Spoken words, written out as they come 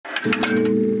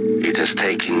It has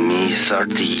taken me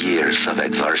 30 years of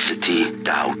adversity,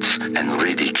 doubts, and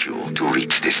ridicule to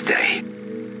reach this day.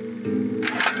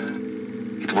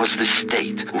 It was the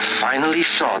state who finally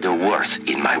saw the worth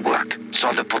in my work,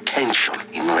 saw the potential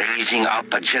in raising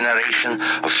up a generation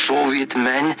of Soviet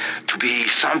men to be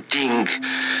something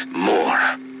more.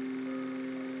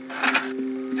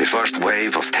 The first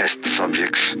wave of test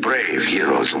subjects, brave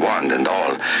heroes one and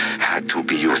all, had to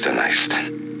be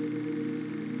euthanized.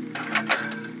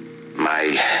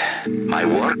 My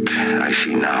work, I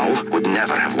see now, would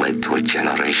never have led to a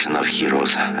generation of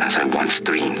heroes as I once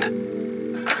dreamed.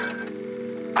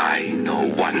 I know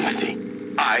one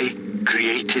thing. I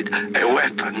created a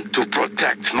weapon to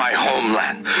protect my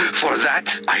homeland. For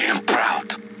that, I am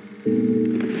proud.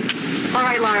 All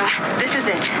right, Lara, this is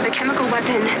it. The chemical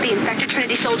weapon, the infected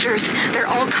Trinity soldiers, they're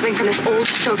all coming from this old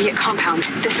Soviet compound.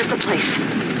 This is the place.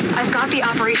 I've got the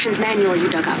operations manual you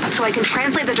dug up, so I can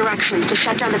translate the directions to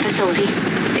shut down the facility.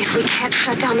 If we can't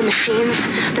shut down the machines,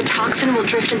 the toxin will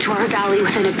drift into our valley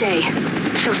within a day.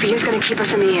 Sophia's gonna keep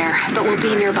us in the air, but we'll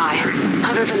be nearby.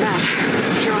 Other than that,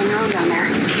 you're on your own down there.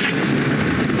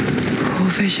 Poor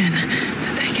vision,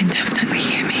 but they can definitely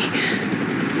hear me.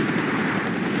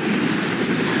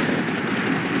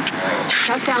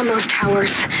 Shut down those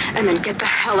towers, and then get the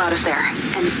hell out of there.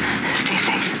 And stay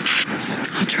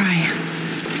safe. I'll try.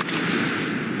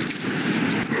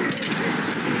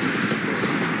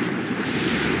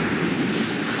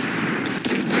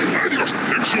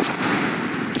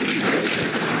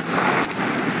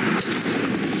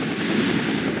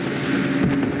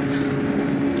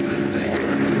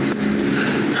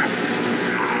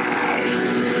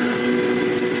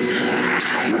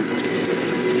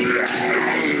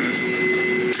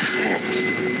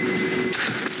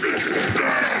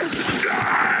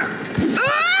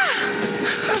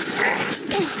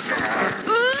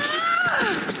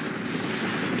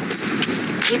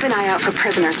 Keep an eye out for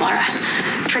prisoners, Lara.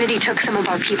 Trinity took some of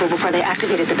our people before they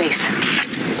activated the base.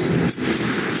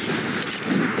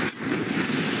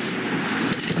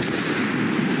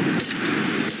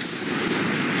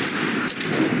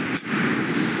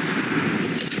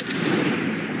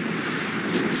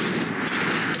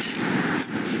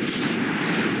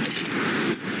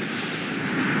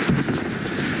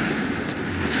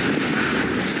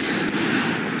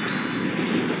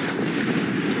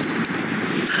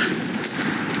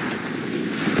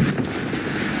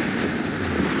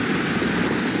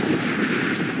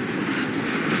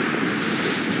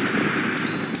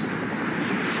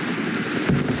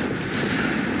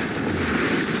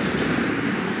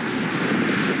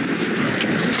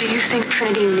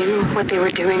 Trinity knew what they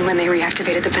were doing when they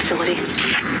reactivated the facility.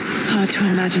 Hard to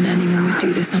imagine anyone would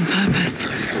do this on purpose.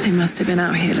 They must have been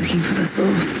out here looking for the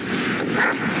source.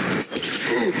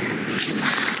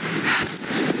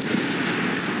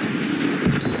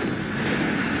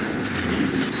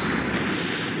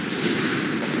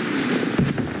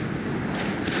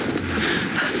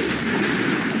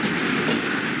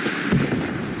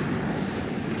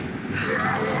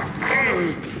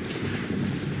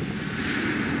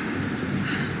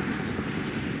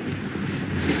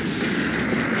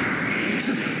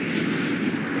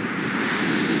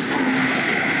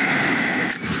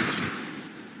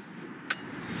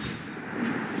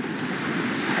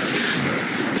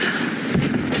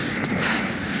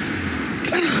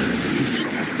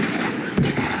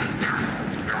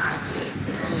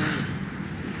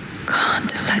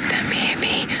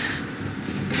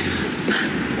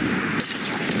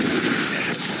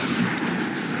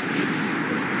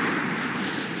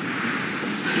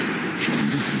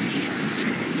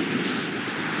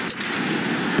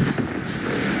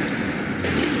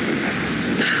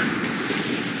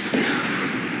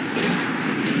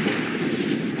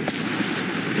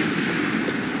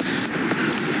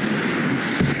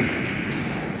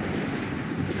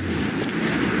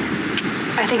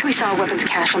 I think we saw a weapons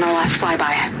cache on our last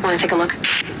flyby. Want to take a look?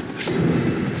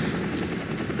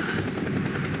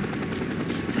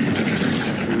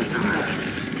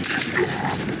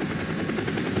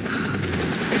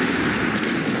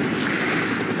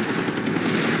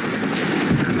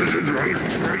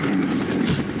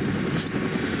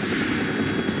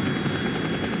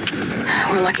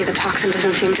 We're lucky the toxin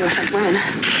doesn't seem to affect women.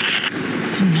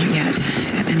 Not yet,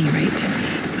 at any rate.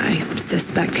 I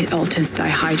suspect it alters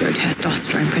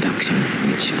dihydrotestosterone production,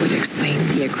 which would explain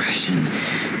the aggression,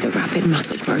 the rapid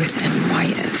muscle growth, and why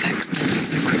it affects men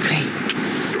so quickly.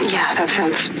 Yeah, that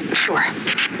sounds... sure.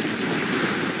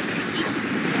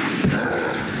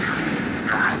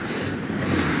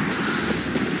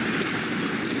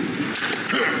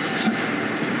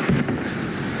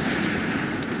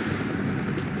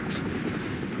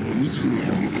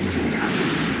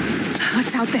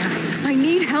 What's out there? I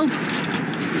need help.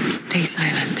 Stay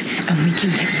silent, and we can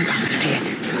get you out of here.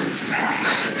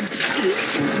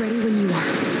 Ready when you are.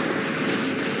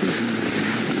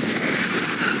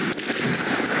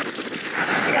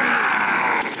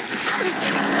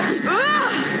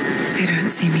 They don't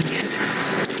see me yet.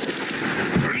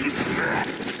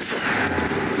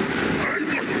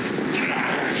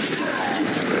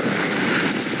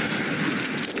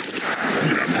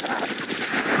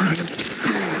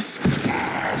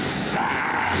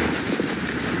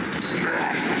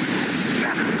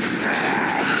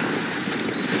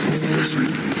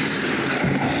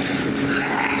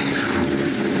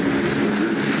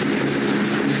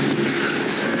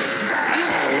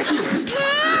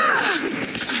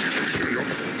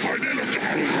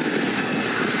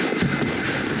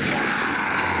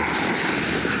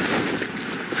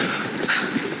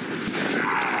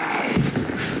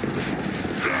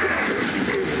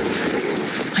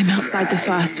 The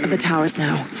first of the towers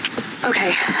now.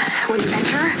 Okay, when you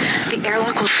enter, the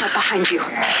airlock will shut behind you.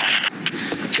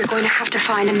 You're going to have to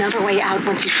find another way out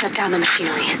once you shut down the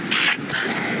machinery.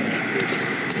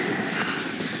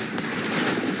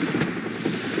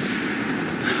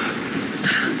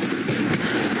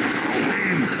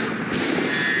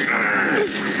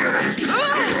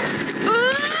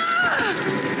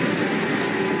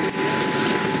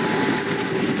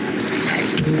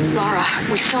 Lara,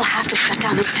 we still have to shut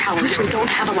down these towers. We don't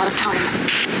have a lot of time.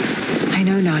 I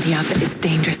know, Nadia, but it's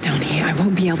dangerous down here. I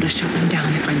won't be able to shut them down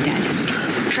if I'm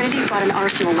dead. Trinity brought an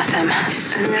arsenal with them,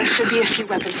 and there should be a few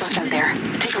weapons left out there.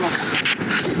 Take a look.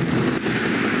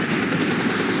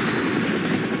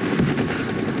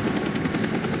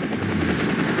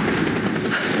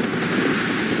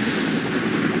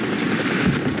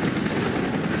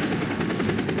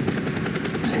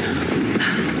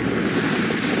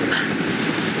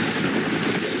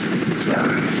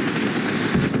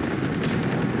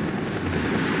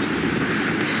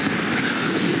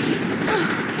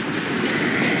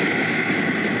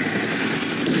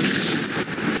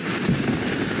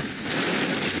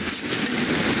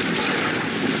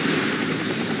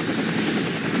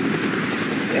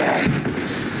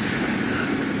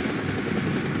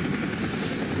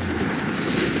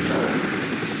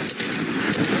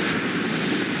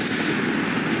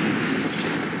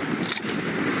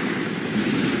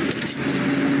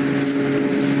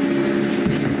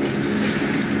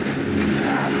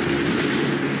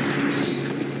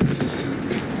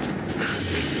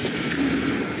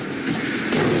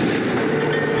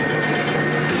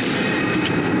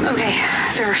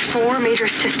 Major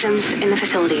systems in the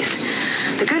facilities.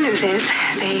 The good news is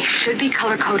they should be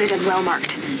color-coded and well-marked.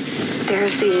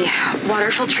 There's the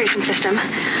water filtration system.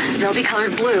 They'll be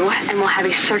colored blue and will have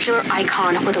a circular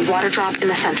icon with a water drop in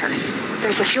the center.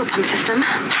 There's the fuel pump system,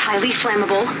 highly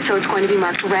flammable, so it's going to be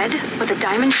marked red with a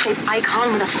diamond-shaped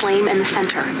icon with a flame in the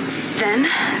center. Then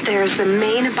there's the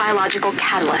main biological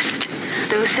catalyst.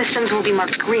 Those systems will be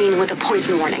marked green with a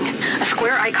poison warning, a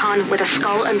square icon with a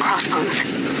skull and crossbones.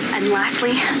 And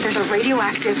lastly, there's a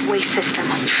radioactive waste system.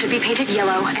 Should be painted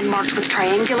yellow and marked with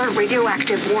triangular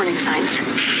radioactive warning signs.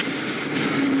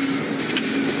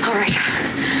 All right,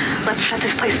 let's shut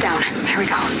this place down. Here we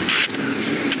go.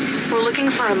 We're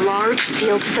looking for a large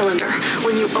sealed cylinder.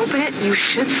 When you open it, you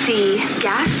should see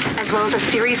gas as well as a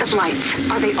series of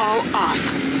lights. Are they all off?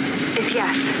 If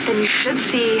yes, then you should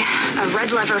see a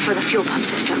red lever for the fuel pump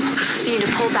system. You need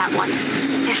to pull that one.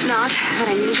 If not, then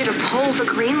I need you to pull the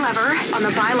green lever on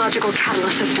the biological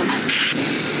catalyst system.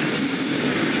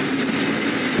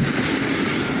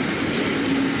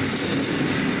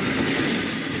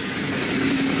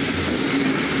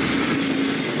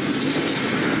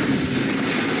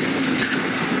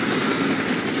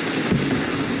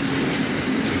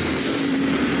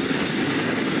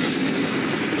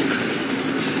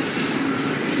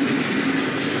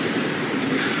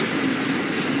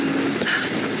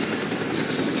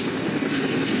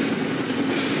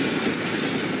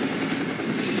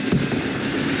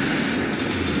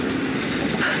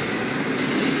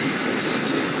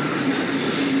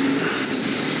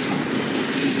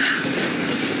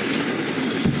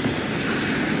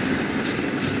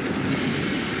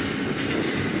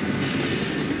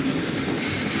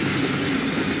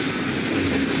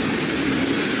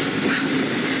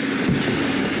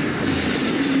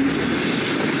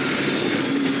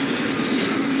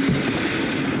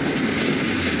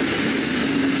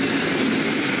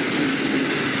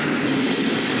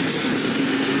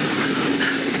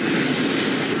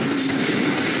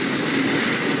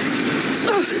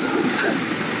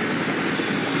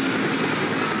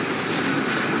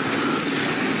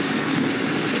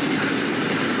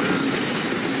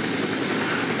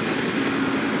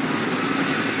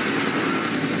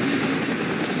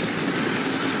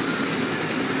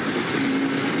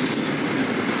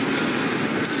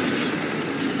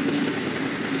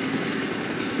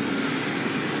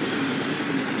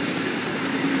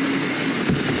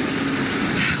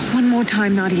 more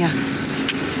time, Nadia.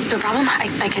 No problem.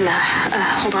 I can,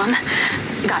 hold on.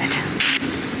 Got it.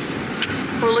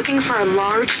 We're looking for a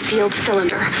large sealed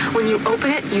cylinder. When you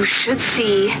open it, you should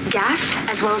see gas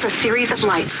as well as a series of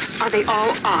lights. Are they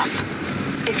all off?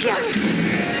 If yes...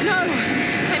 No!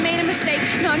 I made a mistake.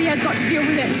 Nadia, I've got to deal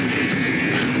with it.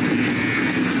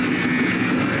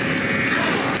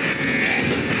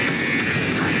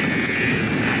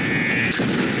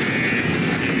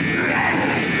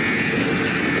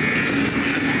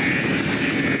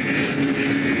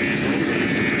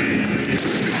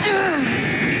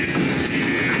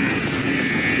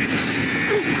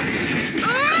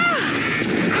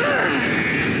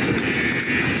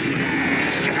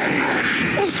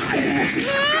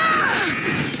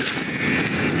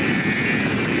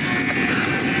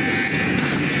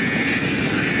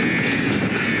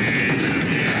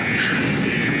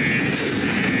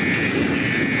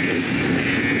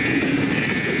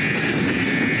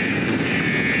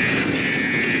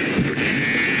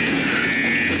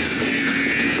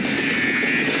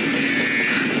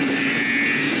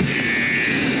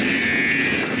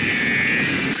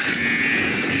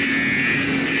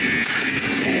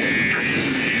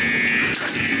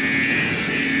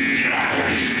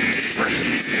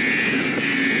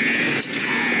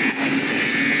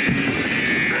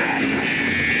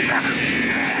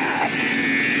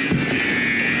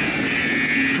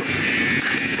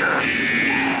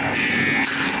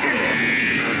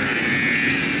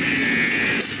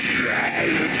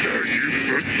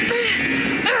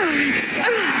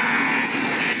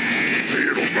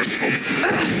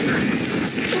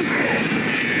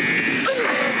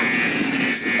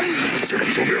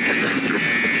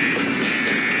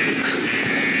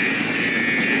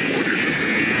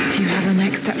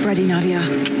 Ready, Nadia.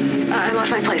 I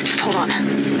lost my place. Just hold on.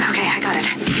 Okay, I got it.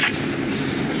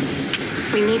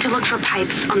 We need to look for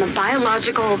pipes on the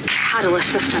biological catalyst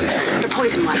system, the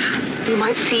poison one. You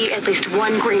might see at least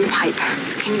one green pipe.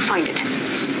 Can you find it?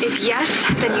 If yes,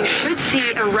 then you should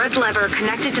see a red lever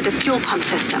connected to the fuel pump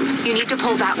system. You need to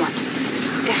pull that one.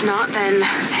 If not, then...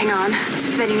 hang on.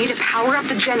 Then you need to power up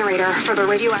the generator for the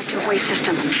radioactive waste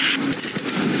system.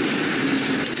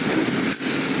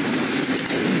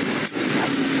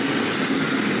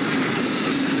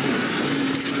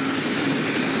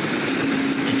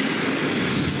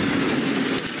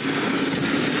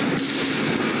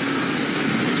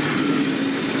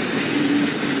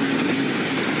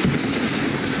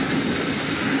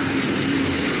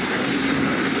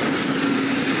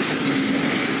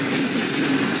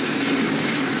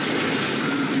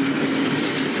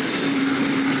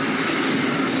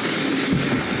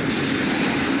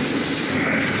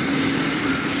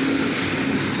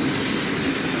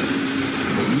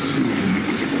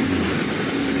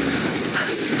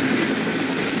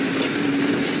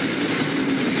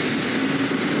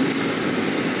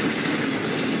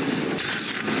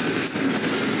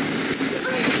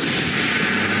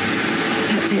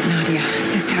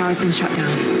 Has been shut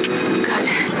down. Good.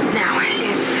 Now,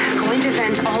 it's going to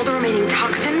vent all the remaining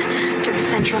toxin to the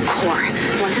central core.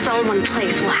 Once it's all in one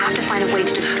place, we'll have to find a way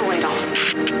to destroy it all.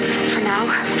 For now,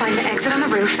 find the exit on the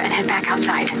roof and head back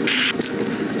outside.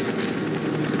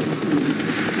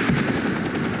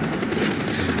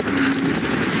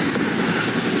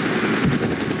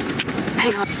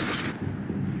 Hang on.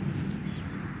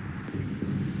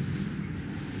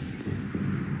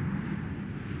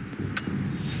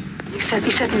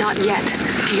 You said not yet.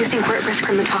 Do you think we're at risk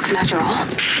from the toxin after all?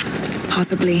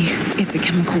 Possibly. It's a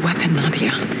chemical weapon,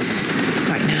 Nadia.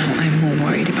 Right now, I'm more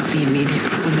worried about the immediate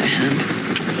problem at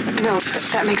hand. No,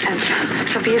 that makes sense.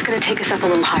 Sophia's gonna take us up a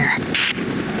little higher.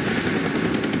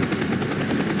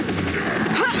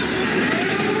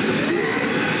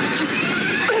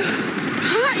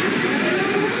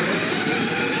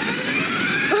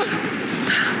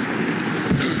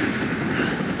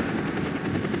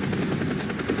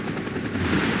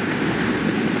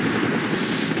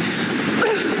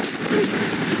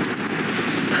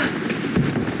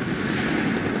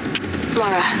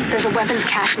 Lara, there's a weapons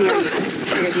cache near you.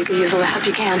 Figured you could use all the help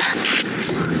you can.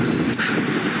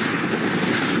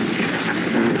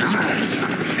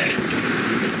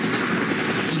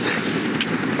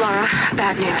 Lara,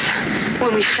 bad news.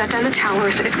 When we shut down the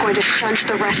towers, it's going to shunt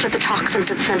the rest of the toxin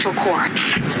to the central core.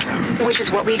 Which is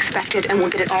what we expected, and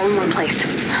we'll get it all in one place.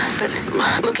 But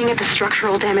looking at the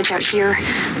structural damage out here,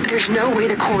 there's no way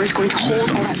the core is going to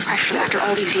hold all that pressure after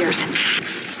all these years.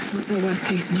 What's the worst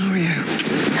case scenario?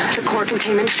 The core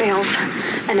containment fails,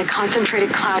 and a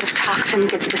concentrated cloud of toxin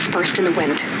gets dispersed in the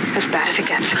wind. As bad as it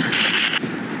gets.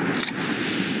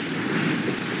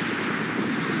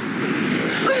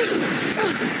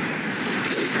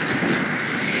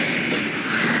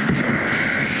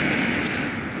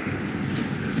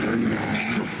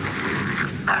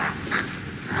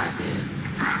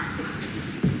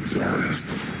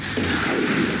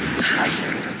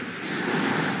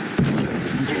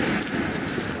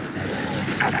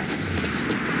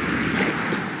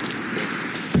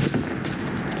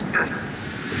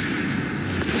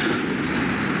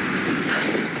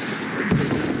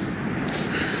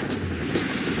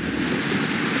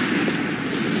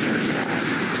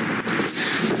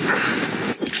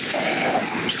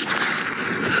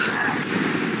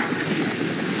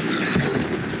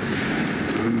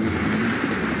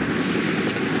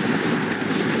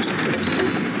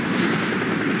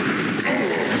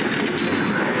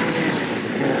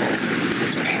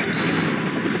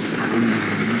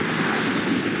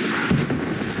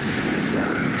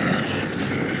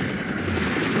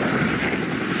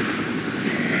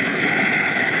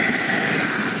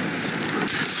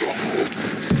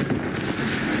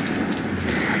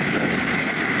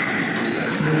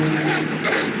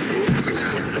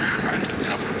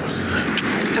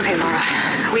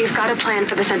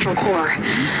 the central core,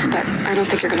 but I don't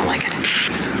think you're gonna like it.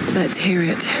 Let's hear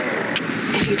it.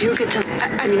 If you do get to...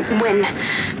 when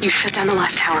you shut down the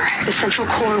last tower, the central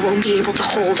core won't be able to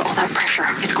hold all that pressure.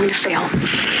 It's going to fail.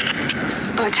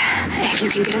 But if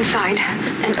you can get inside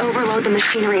and overload the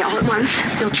machinery all at once,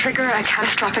 you'll trigger a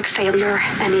catastrophic failure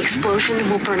and the explosion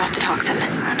will burn off the toxin.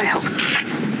 I hope.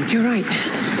 You're right.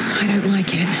 I don't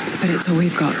like it, but it's all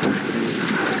we've got.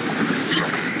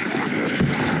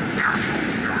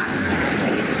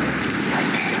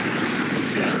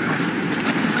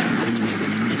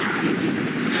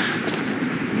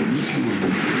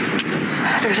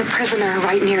 There's a prisoner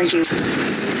right near you.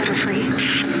 Set her free.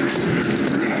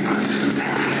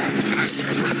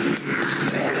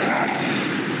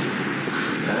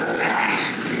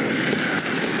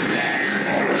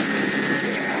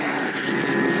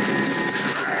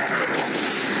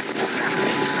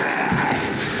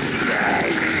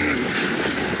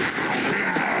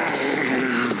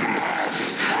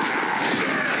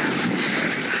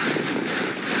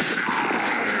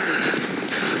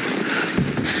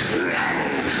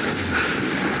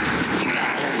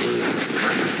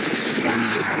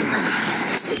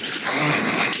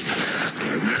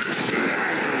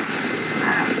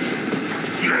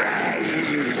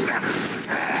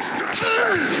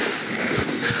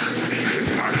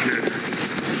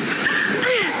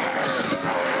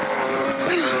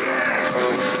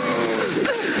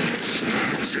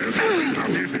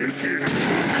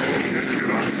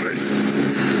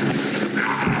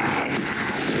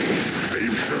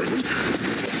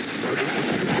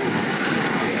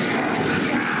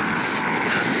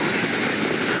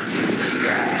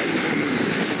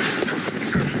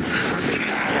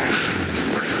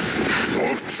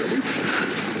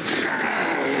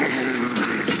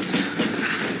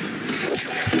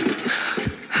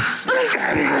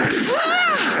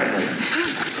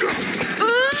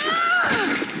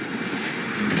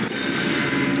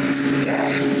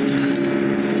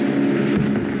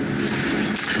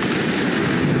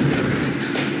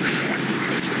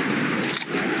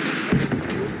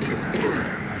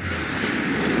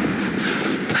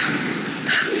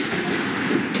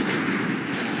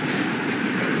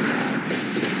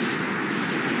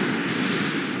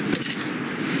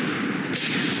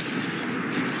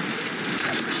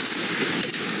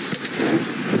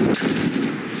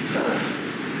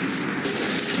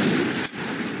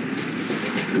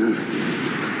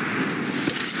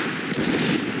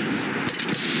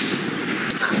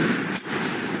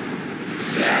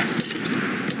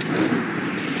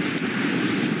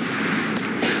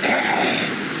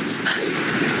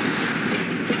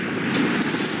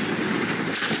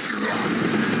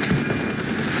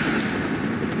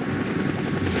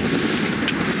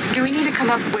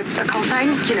 Up with a call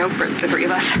sign, for the three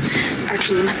of us, our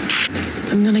team.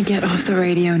 I'm gonna get off the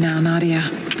radio now, Nadia.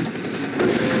 We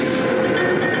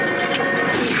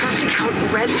have to count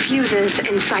red fuses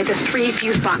inside the 3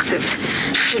 fuse boxes.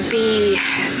 Should be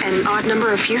an odd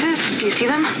number of fuses. Do you see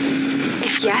them?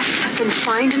 If yes, then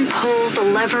find and pull the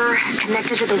lever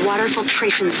connected to the water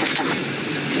filtration system.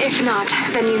 If not,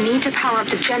 then you need to power up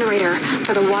the generator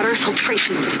for the water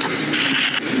filtration system.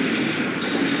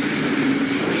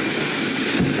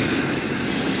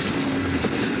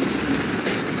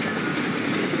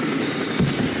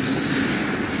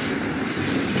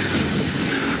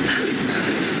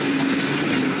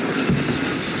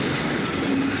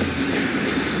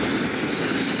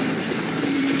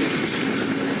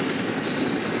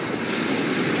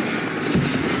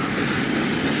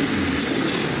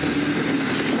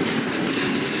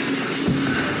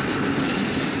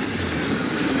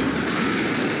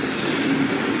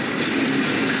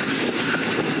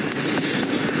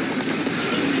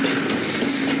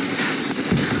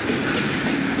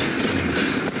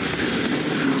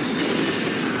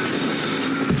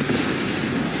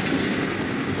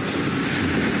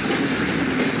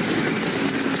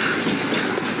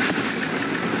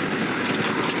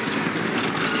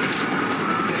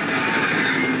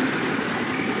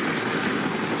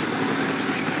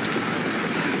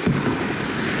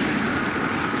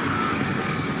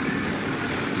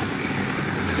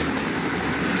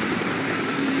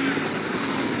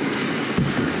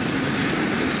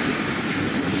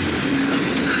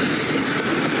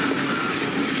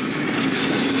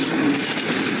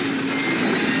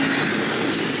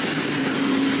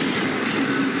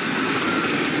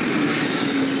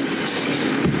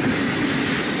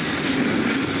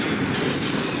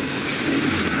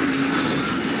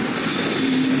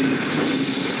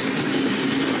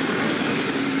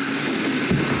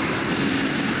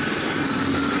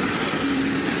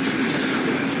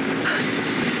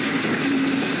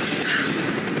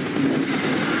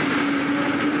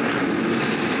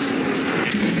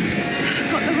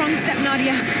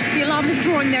 Nadia. The alarm is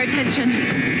drawing their attention.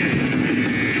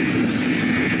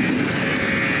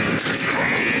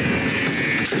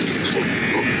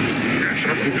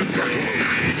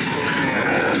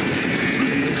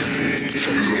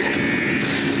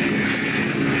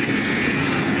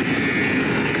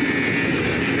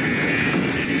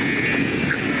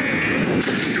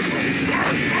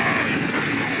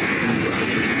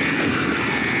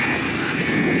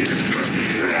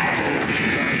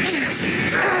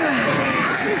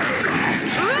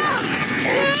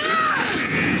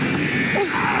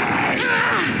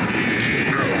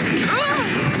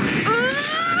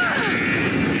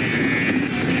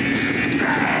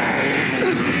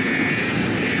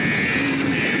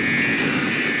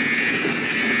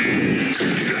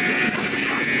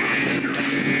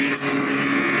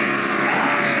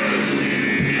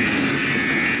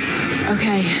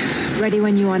 Okay, ready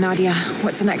when you are, Nadia.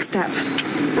 What's the next step?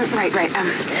 Right.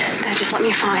 Just let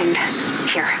me find...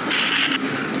 Here.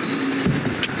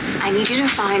 I need you to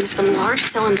find some large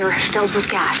cylinder filled with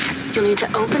gas. You'll need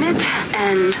to open it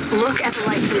and look at the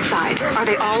lights inside. Are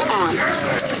they all on?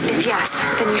 If yes,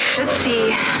 then you should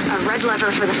see a red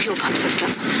lever for the fuel pump system.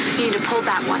 You need to pull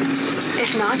that one.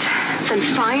 If not, then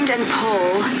find and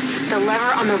pull the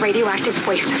lever on the radioactive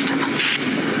waste system.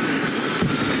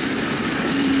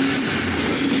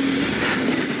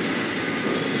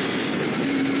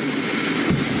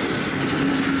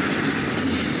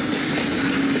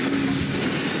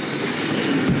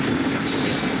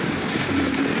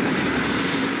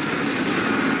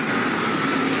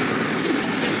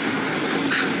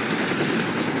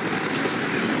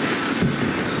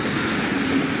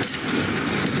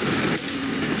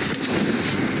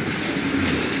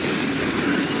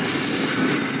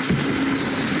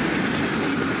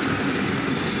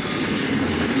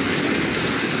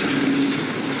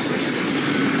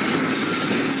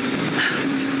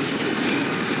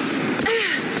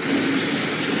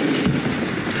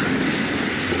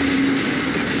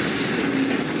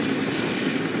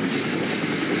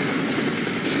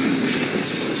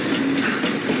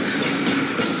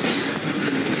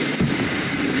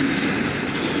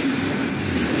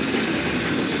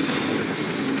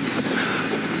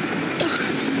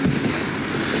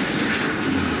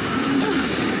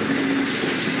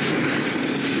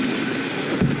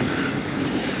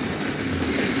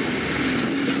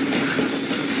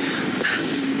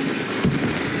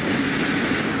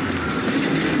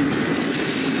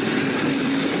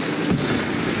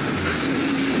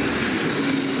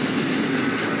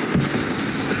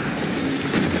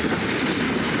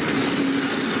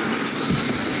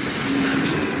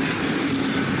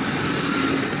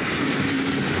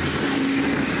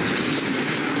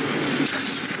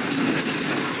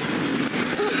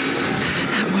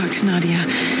 Nadia,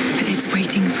 but it's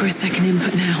waiting for a second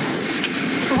input now.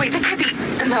 Wait, that could be...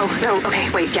 No, okay,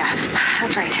 wait, yeah.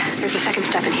 That's right. There's a second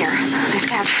step in here. Nice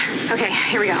catch. Okay,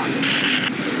 here we go.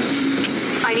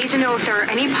 I need to know if there are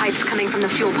any pipes coming from the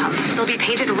fuel pump. They'll be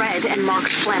painted red and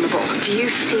marked flammable. Do you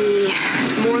see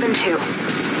more than two?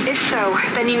 If so,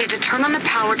 then you need to turn on the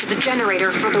power to the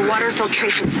generator for the water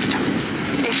filtration system.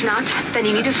 If not, then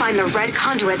you need to find the red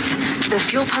conduits to the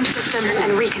fuel pump system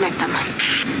and reconnect them.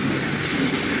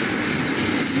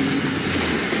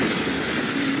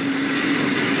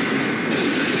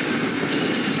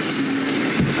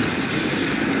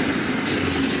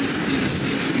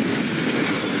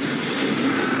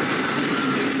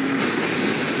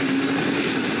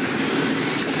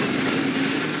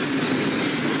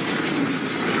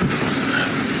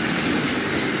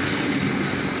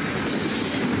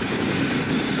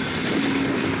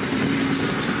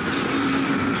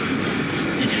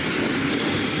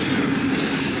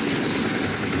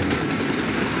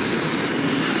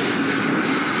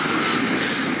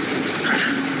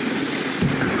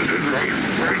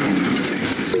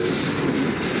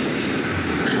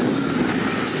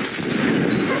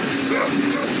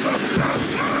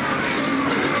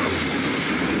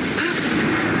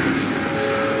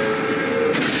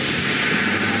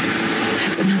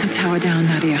 Down,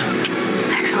 Nadia.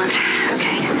 Excellent.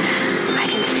 Okay. I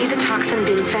can see the toxin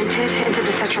being vented into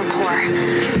the central core.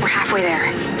 We're halfway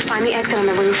there. Find the exit on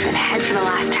the roof and head for the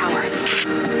last tower.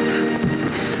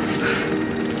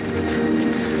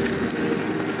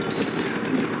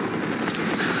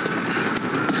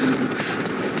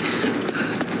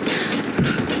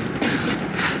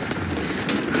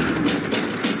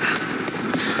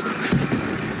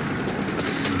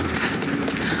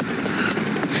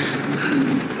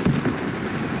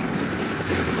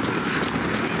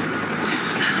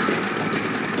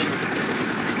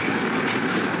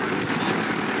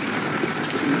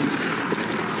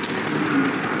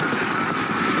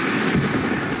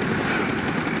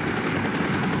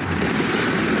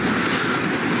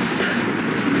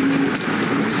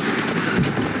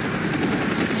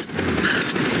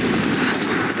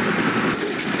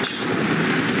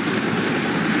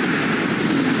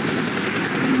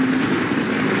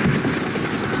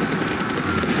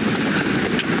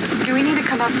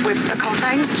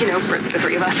 sign, you know, for the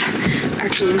three of us. Our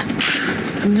team.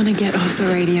 I'm gonna get off the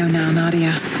radio now,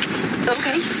 Nadia.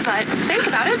 Okay, but think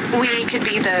about it. We could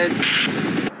be the...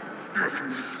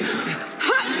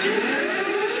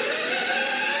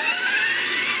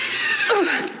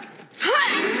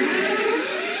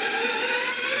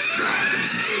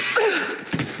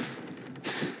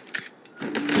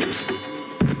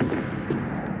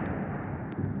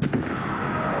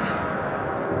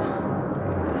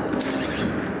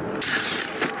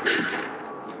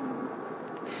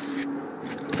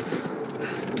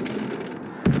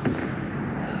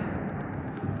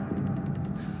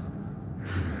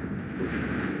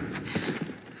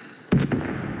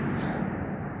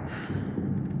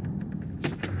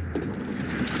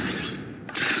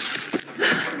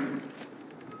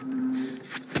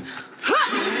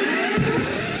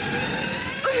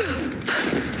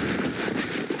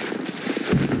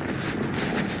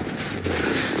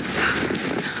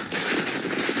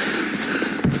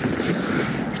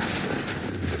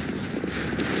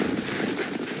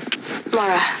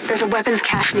 Lara, there's a weapons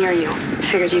cache near you.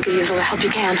 Figured you could use all the help you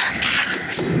can.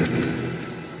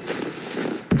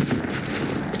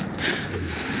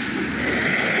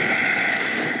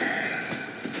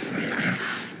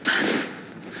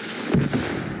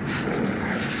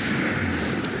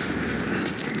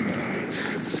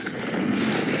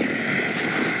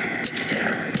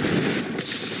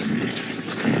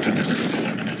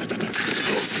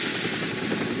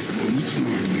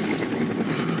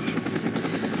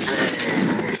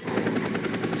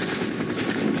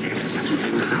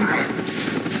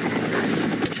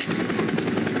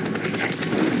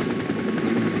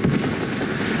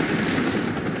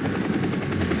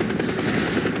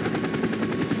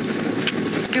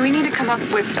 Do we need to come up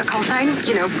with a call sign,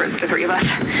 you know, for the three of us?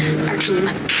 Our team.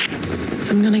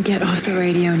 I'm gonna get off the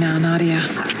radio now, Nadia.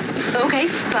 Okay,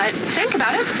 but think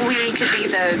about it. We could be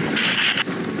the...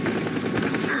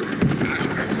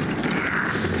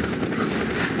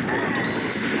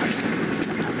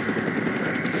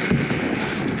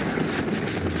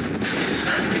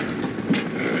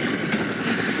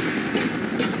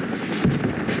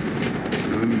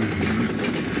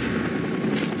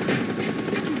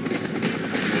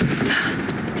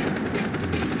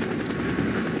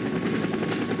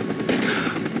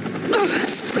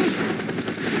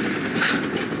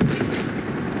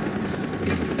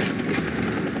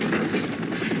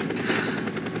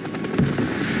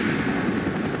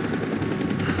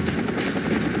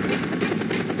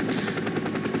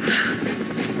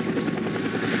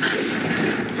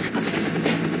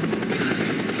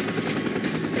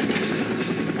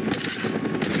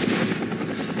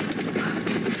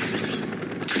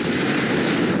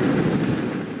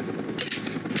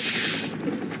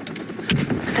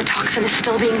 Is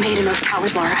still being made in those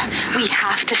towers, Lara. We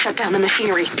have to shut down the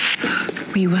machinery.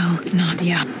 We will,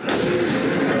 Nadia.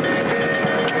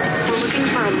 We're looking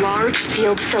for a large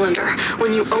sealed cylinder.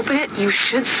 When you open it, you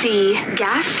should see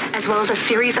gas as well as a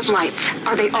series of lights.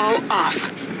 Are they all off?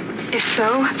 If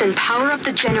so, then power up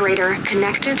the generator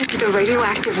connected to the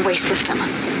radioactive waste system.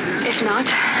 If not,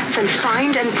 then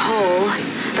find and pull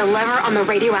the lever on the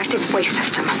radioactive waste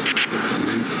system.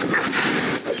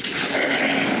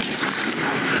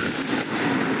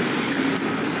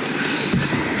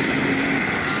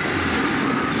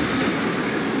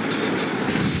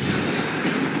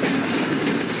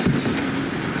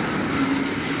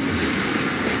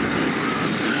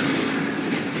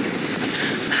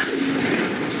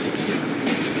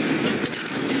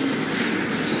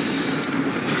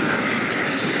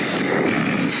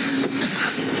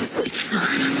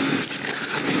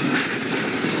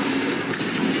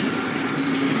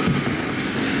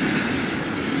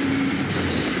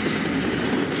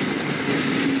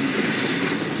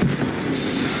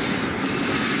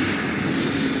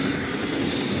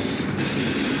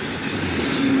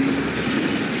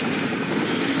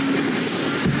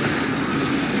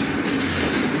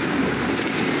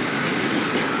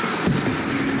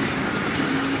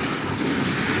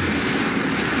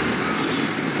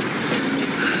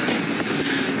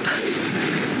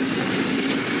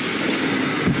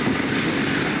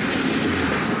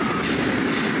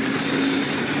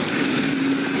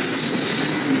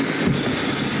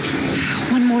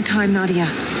 Time, Nadia.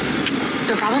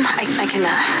 No problem. I can,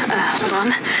 hold on.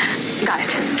 Got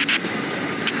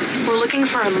it. We're looking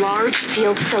for a large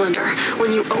sealed cylinder.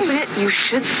 When you open it, you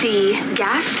should see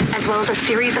gas as well as a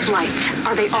series of lights.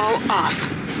 Are they all off?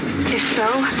 If so,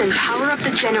 then power up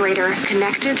the generator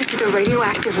connected to the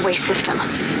radioactive waste system.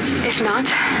 If not,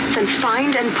 then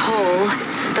find and pull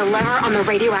the lever on the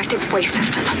radioactive waste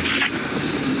system.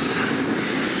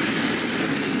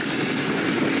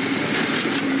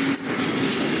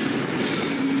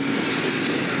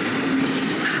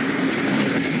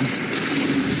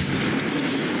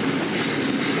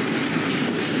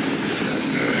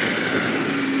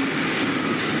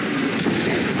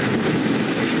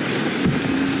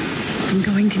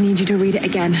 to need you to read it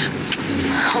again.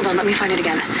 Hold on, let me find it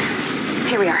again.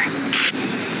 Here we are.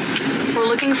 We're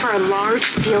looking for a large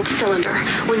sealed cylinder.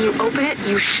 When you open it,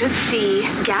 you should see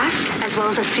gas as well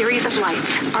as a series of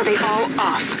lights. Are they all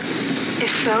off?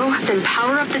 If so, then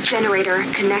power up the generator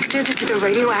connected to the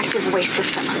radioactive waste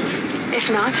system. If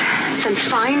not, then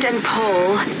find and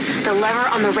pull the lever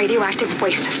on the radioactive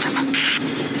waste system.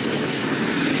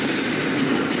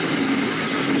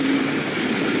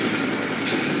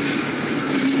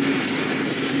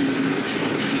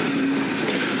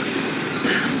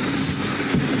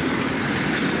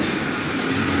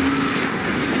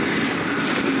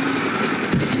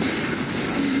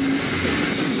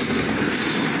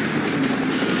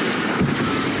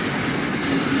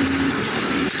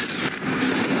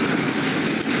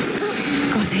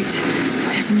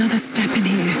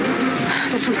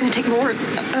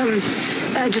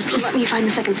 Just let me find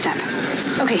the second step.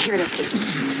 Okay, here it is.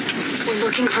 We're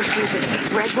looking for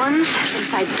fuses. Red ones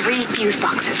inside 3 fuse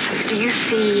boxes. Do you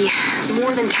see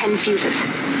more than 10 fuses?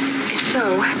 If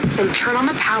so, then turn on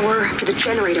the power to the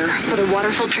generator for the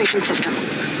water filtration system.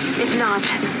 If not,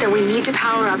 then we need to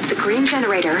power up the green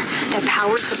generator that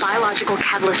powers the biological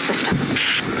catalyst system.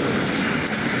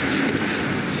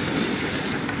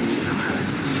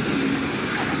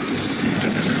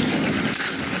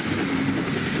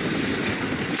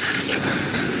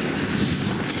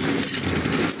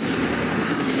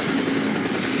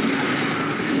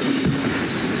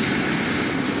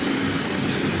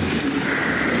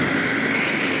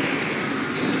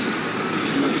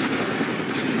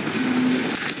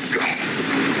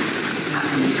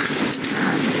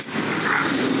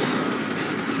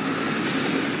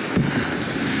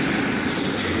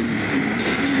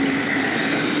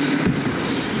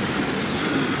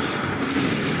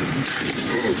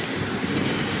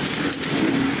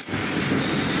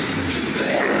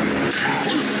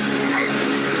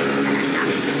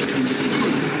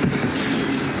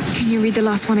 Read the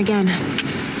last one again.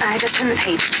 I just turned the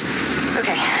page.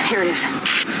 Okay, here it is.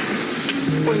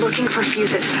 We're looking for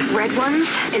fuses. Red ones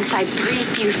inside 3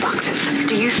 fuse boxes.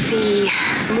 Do you see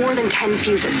more than 10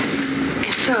 fuses?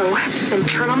 If so, then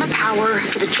turn on the power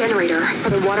to the generator for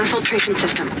the water filtration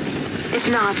system. If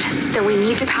not, then we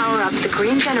need to power up the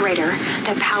green generator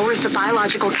that powers the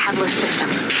biological catalyst system.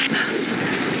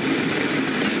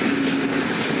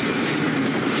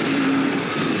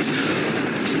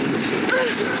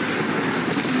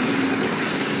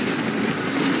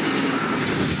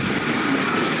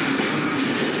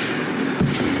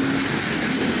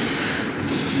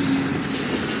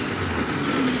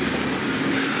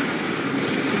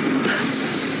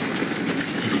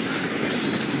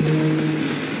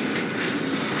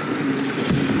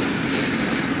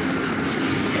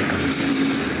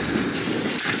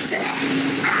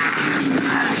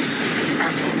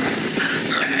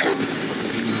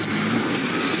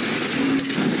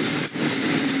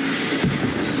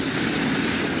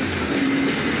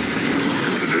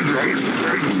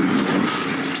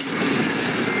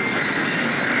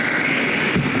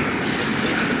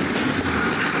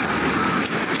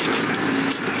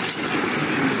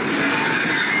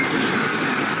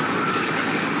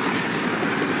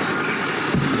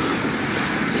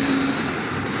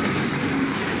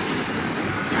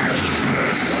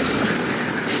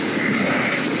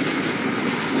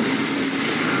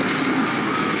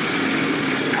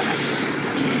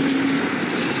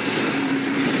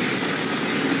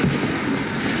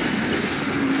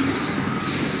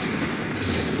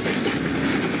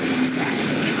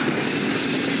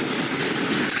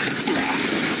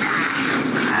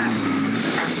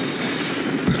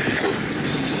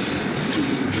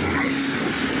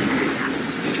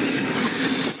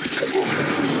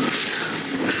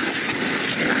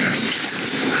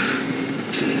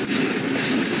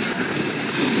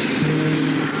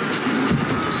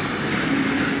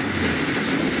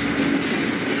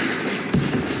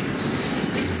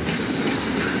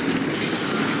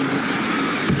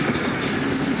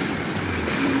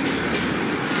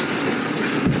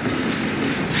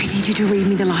 To read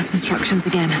me the last instructions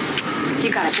again.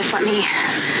 You got it, just let me...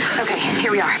 Okay,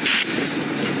 here we are.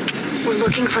 We're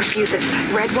looking for fuses.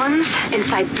 Red ones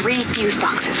inside 3 fuse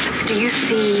boxes. Do you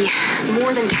see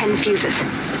more than 10 fuses?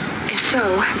 If so,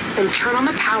 then turn on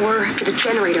the power to the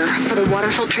generator for the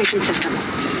water filtration system.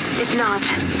 If not,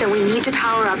 then we need to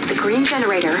power up the green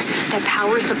generator that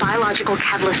powers the biological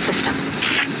catalyst system.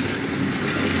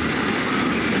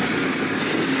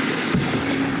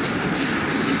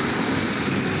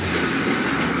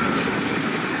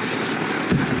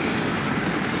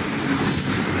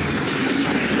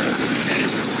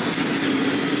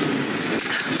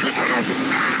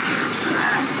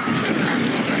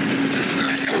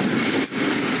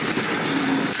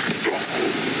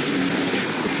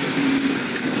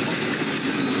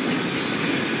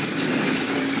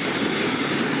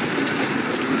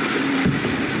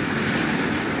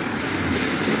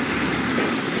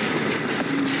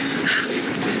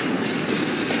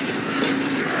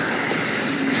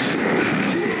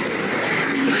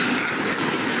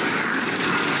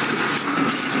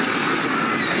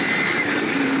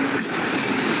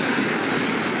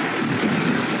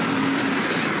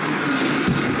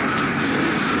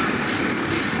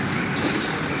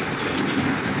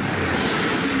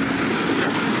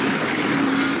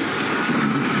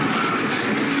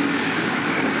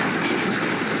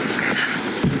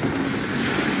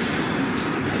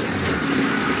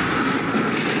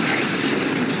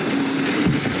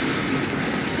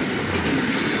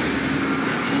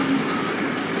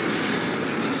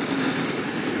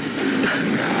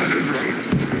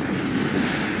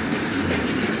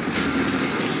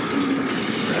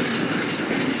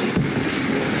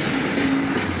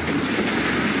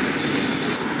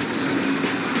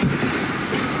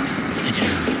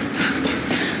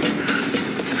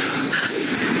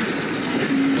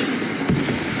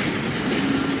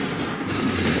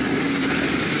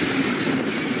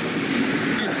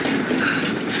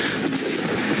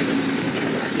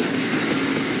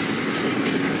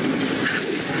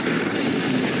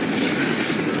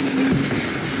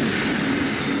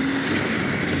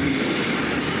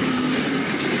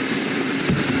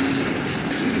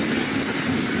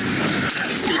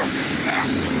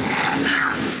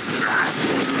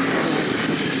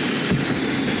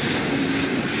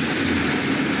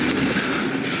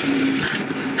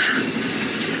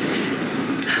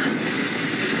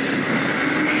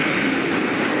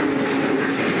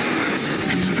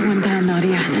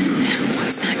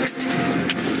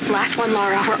 one,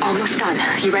 Lara. We're almost done.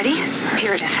 You ready?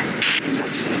 Here it is.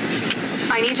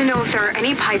 I need to know if there are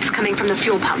any pipes coming from the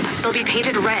fuel pump. They'll be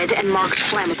painted red and marked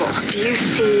flammable. Do you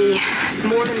see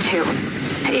more than 2?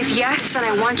 If yes, then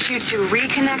I want you to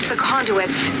reconnect the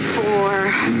conduits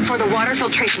for the water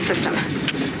filtration system.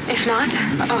 If not...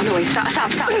 Oh, no, wait, stop.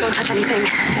 Don't touch anything.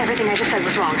 Everything I just said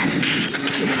was wrong.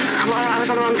 Lara, I was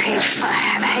on the wrong page.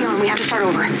 Hang on, we have to start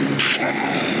over.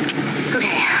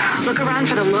 Okay, look around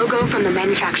for the logo from the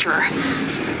manufacturer.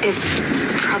 It's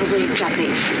probably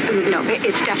Japanese. No,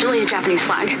 it's definitely a Japanese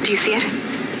flag. Do you see it?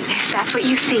 If that's what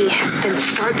you see, then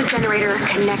start the generator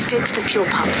connected to the fuel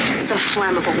pumps, the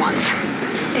flammable ones.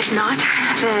 If not,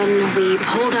 then we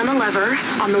pull down the lever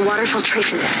on the water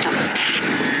filtration system.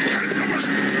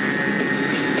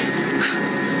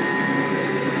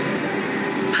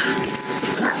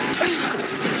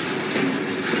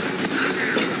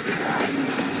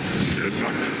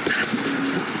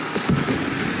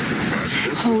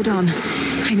 Hold on.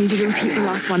 I need you to repeat the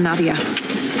last one, Nadia.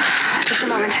 Just a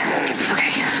moment.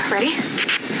 Okay, ready?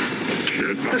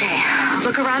 Okay,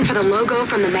 look around for the logo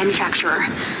from the manufacturer.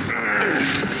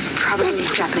 It's probably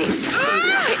Japanese.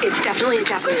 It's definitely a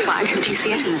Japanese flag. Do you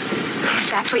see it? If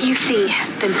that's what you see,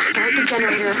 then start the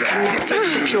generator connected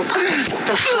to the fuel pump,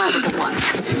 the flammable ones.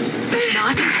 If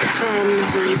not, then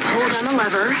we pull down the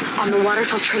lever on the water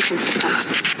filtration system.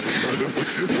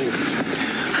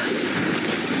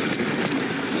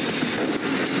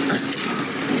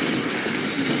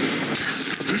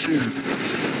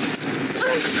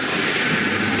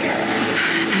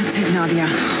 That's it, Nadia.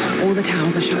 All the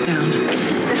towers are shut down.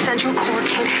 The central core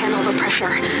can't handle the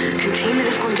pressure. Containment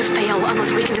is going to fail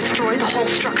unless we can destroy the whole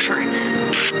structure.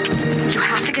 You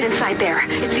have to get inside there.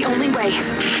 It's the only way.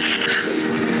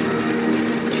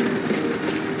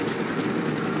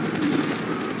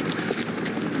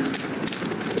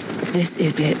 This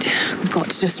is it. Got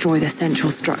to destroy the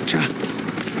central structure.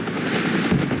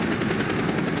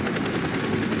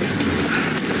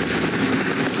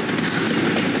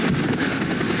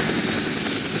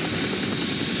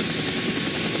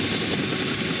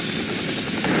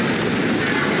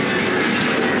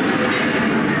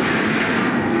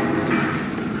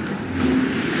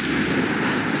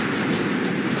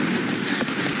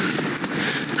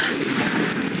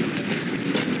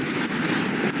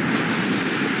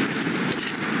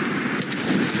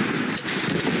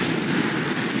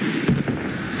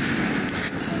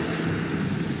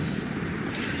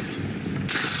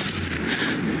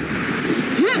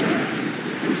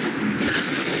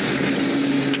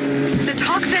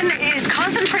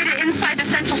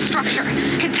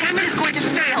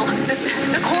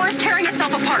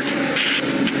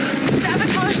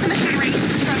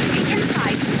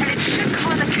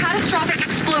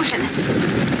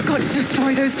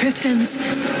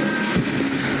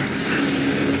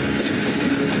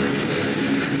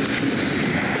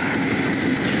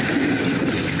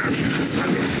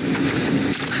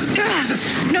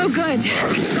 No good.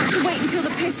 Have to wait until the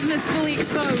piston is fully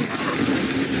exposed.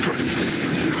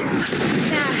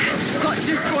 There. Got to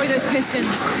destroy those pistons.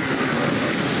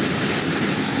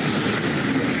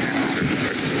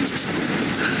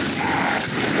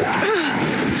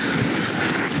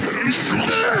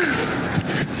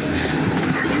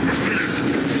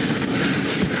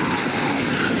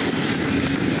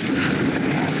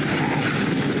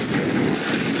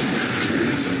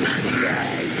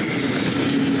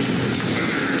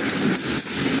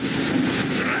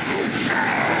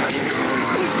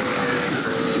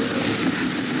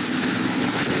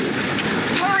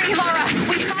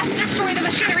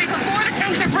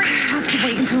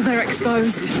 They're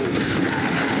exposed.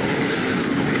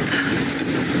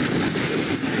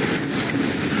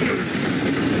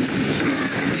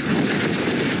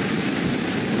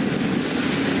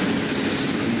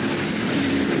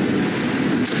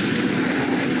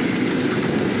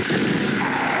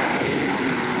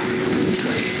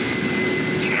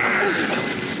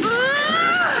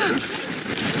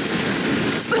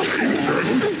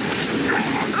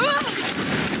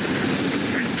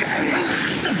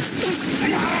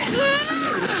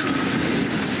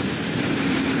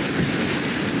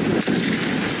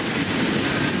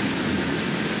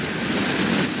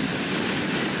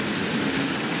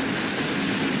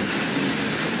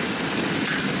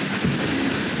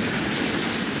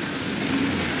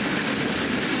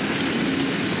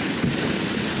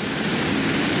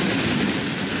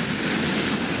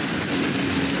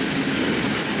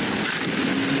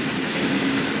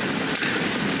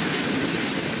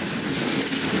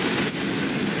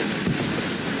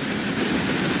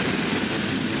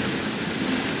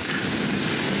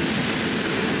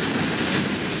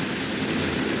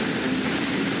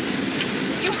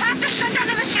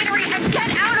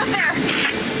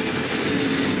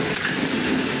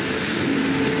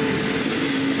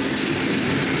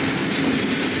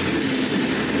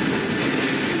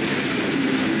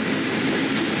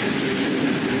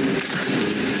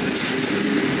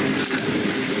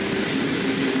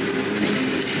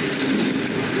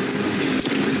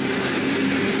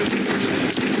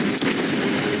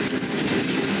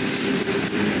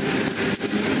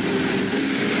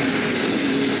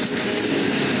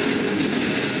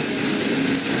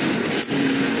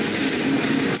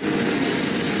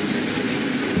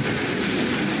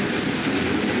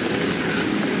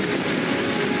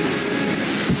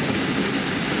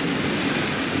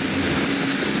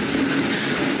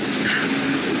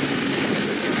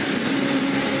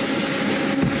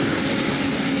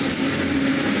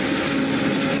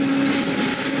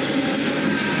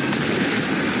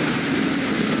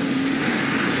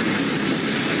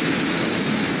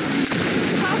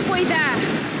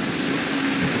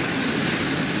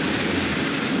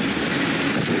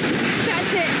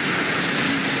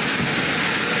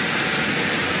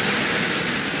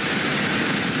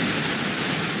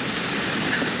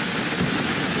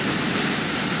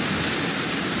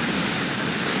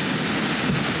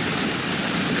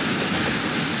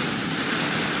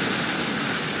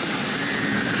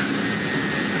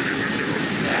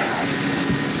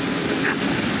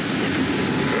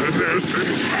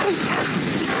 missing.